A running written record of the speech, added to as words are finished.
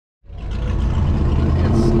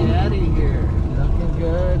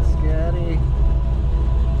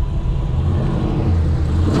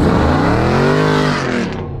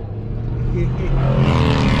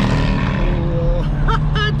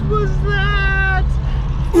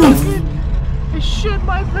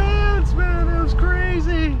my pants, man. That was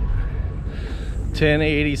crazy. 10,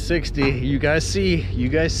 80, 60. You guys see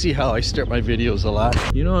how I start my videos a lot.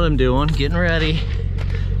 You know what I'm doing, getting ready,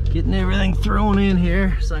 getting everything thrown in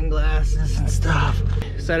here, sunglasses and stuff.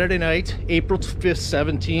 Saturday night, April 5th,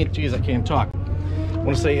 17th. Geez, I can't talk. I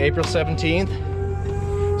want to say April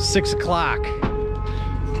 17th, 6 o'clock.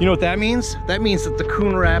 You know what that means? That means that the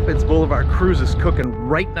Coon Rapids Blvd Cruise is cooking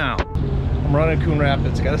right now. I'm running Coon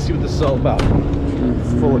Rapids. Gotta see what this is all about.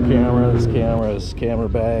 Full of cameras, camera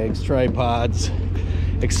bags, tripods,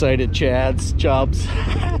 excited chads, chubs.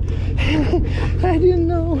 I didn't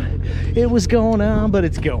know it was going on, but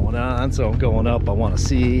it's going on, so I'm going up. I want to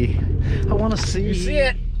see. You see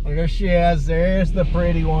it? There she is. There's the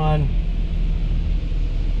pretty one.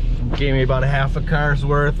 Gave me about a half a car's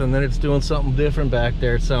worth, and then it's doing something different back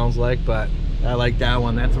there, it sounds like, but I like that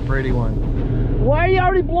one. That's a pretty one. Why are you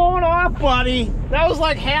already blowing off, buddy? That was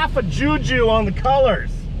like half a juju on the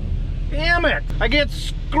colors. Damn it. I get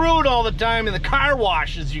screwed all the time in the car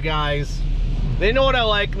washes, you guys. They know what I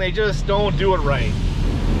like, and they just don't do it right.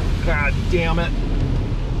 God damn it.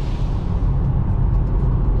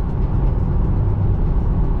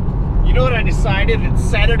 You know what I decided? It's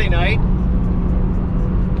Saturday night.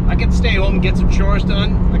 I can stay home and get some chores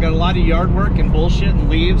done. I got a lot of yard work and bullshit and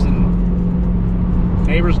leaves and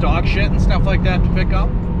neighbors' dog shit and stuff like that to pick up.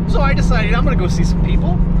 So I decided I'm gonna go see some people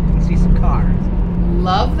and see some cars.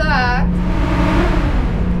 Love that.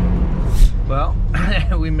 Well,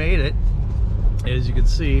 we made it, as you can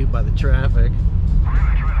see by the traffic.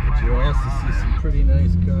 But you also see some pretty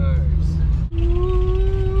nice cars.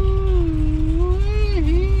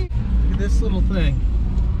 Look at this little thing.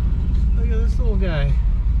 Look at this little guy.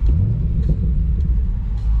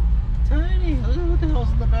 Tiny. Look at what the hell's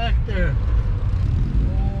in the back there.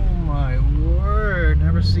 Oh my word.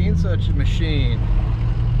 Never seen such a machine.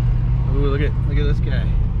 Ooh, look at this guy.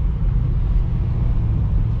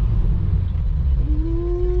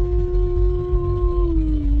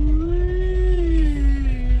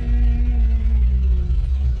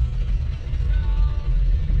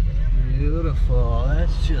 Beautiful.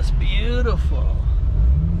 That's just beautiful.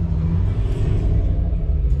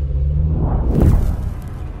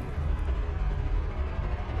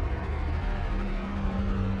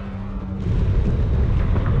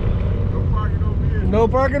 No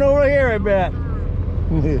parking over here, I bet.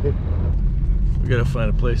 We gotta find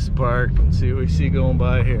a place to park and see what we see going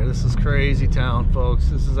by here. This is crazy town, folks.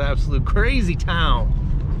 This is absolute crazy town.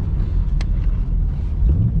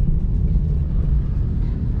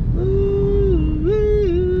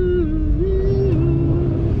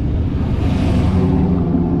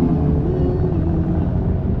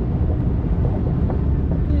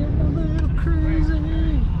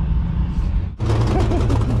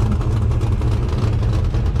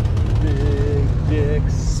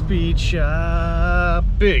 Speed shop,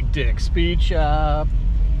 Big Dick Speed Shop.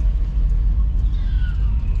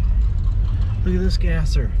 Look at this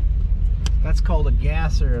gasser. That's called a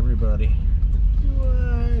gasser, everybody.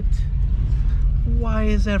 What? Why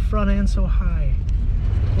is that front end so high?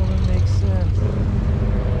 Well, that makes sense.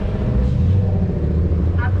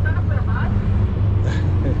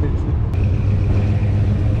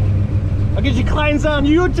 I'll get you clients on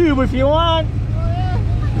YouTube if you want.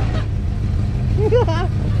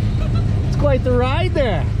 It's quite the ride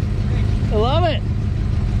there. I love it.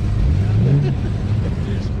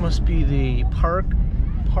 This must be the park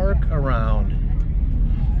around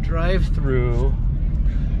drive through.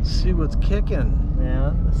 See what's kicking,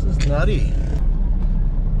 man. This is nutty.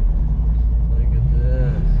 Look at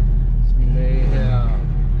this. It's mayhem.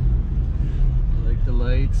 I like the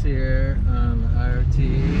lights here on the RT.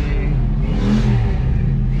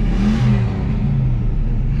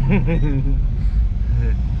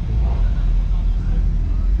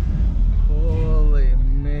 Holy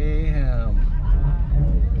mayhem.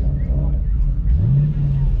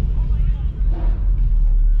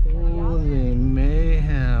 Holy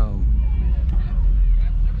mayhem.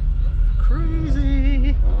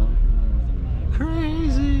 Crazy.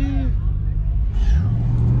 Crazy.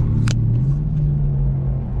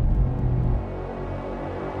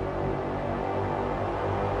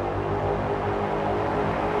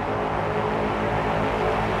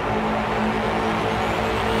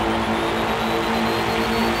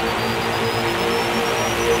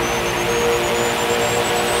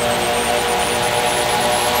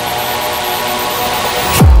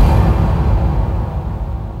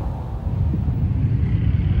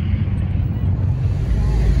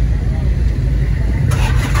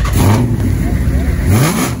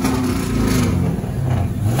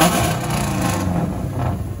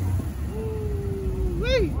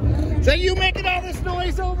 Is that you making all this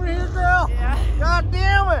noise over here, girl? Yeah. God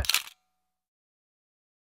damn it!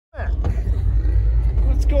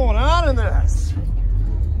 What's going on in this?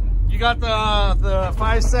 You got the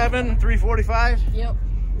 5.7 345? Yep.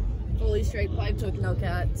 Fully straight pipe took, no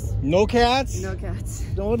cats. No cats? No cats.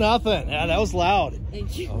 No nothing. Yeah, that was loud.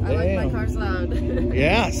 Thank you. Oh, I like damn. my cars loud.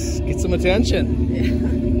 Yes, get some attention.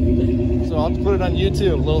 Yeah. So I'll have to put it on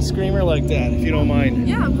YouTube, a little screamer like that, if you don't mind.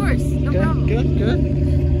 Yeah, of course. No Okay, problem. good, good.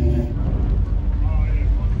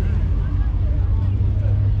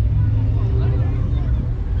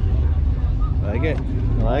 Like it,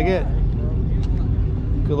 like it.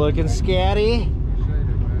 Good looking scatty.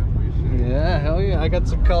 Yeah, hell yeah. I got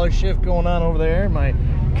some color shift going on over there. My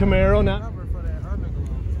Camaro now.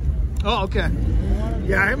 Oh, okay.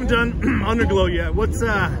 Yeah, I haven't done underglow yet. What's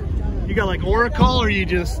you got like Oracle or you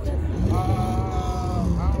just you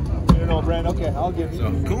don't know, brand? Okay, I'll give you.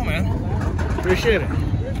 So cool, man. Appreciate it.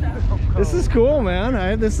 This is cool,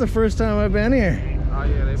 man. This is the first time I've been here. Oh,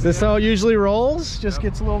 yeah, Is this how it usually rolls? Just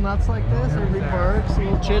gets a little nuts like this, every parks, a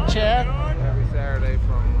little chit chat. every Saturday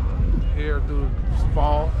from here through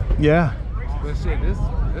fall. Yeah. But shit, this is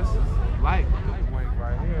light weight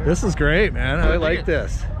right here. This is great, man. I like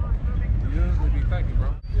this. You usually be thinking, bro.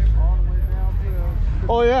 All the way down to.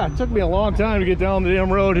 Oh yeah, it took me a long time to get down the damn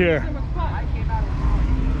road here.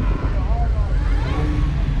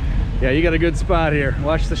 Yeah, you got a good spot here.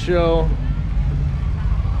 Watch the show.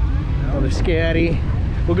 Another scatty.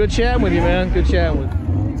 Well, good chatting with you, man. Good chatting with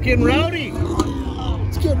you. It's getting rowdy.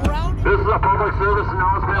 It's getting rowdy. This is a public service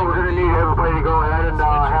announcement. We're going to need everybody to go ahead and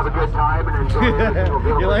have a good time and enjoy every single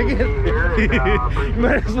bit You like it? You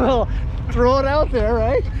might as well throw it out there,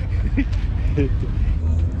 right?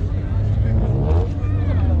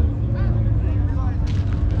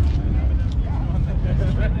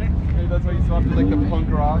 That's why you still have to like the punk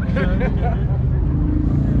rock.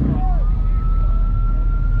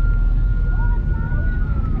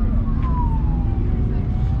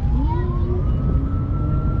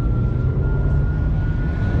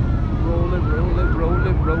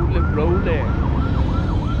 Roll it.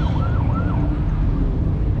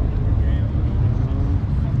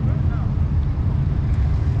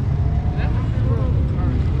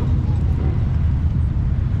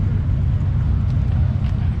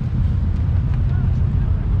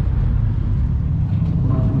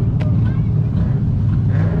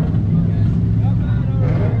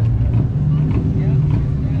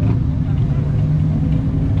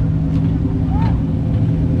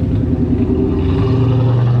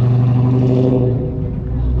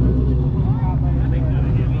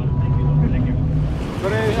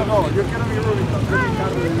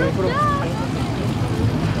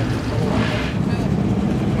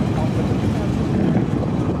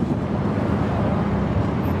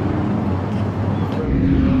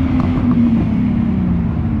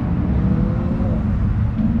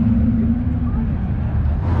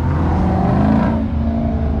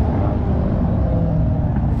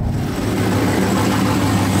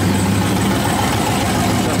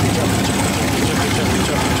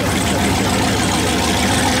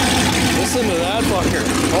 Listen to that fucker.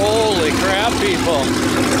 Holy crap, people.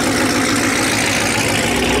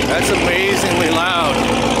 That's amazingly loud.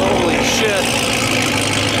 Holy shit.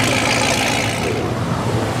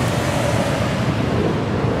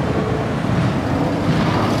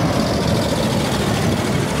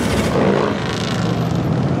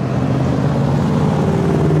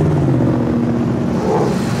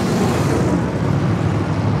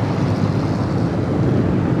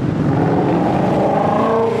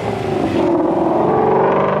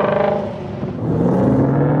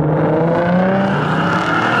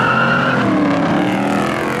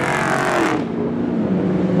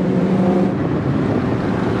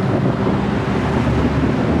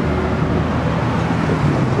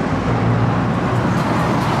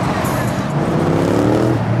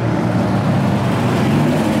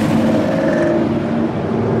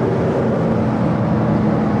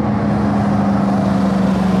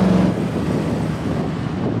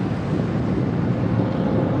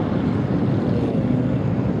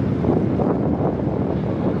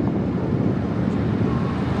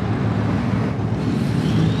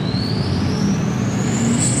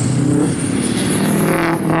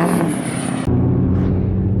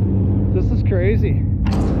 Crazy.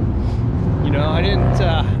 You know, I didn't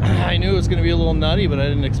I knew it was gonna be a little nutty, but I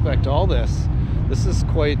didn't expect all this. This is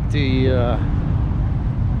quite the yeah,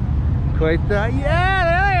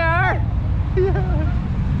 there they are.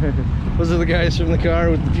 Yeah. Those are the guys from the car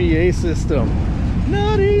with the PA system.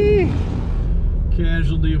 Nutty.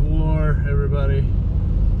 Casualty of war, everybody.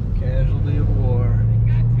 Casualty of war.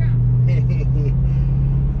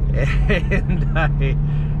 and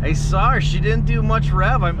I saw her. She didn't do much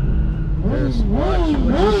rev.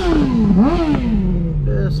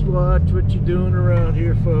 Just watch what you're doing around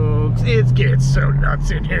here, folks. It gets so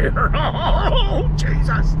nuts in here. Oh,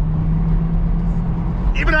 Jesus.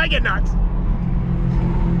 Even I get nuts.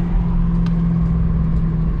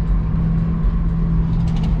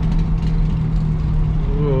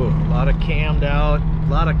 Ooh, a lot of cammed out, a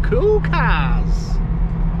lot of cool cars.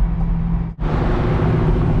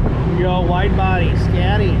 Yo, wide body,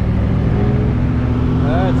 scatty.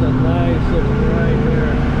 That's a nice little ride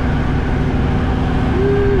there.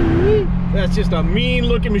 That's just a mean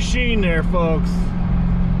looking machine there, folks.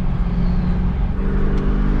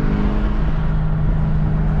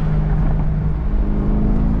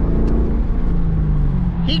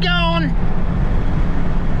 He going.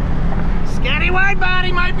 Scatty wide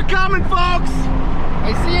body might be coming, folks.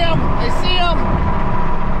 I see him. I see him.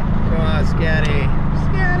 Come on, Scatty.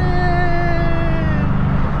 Scatty.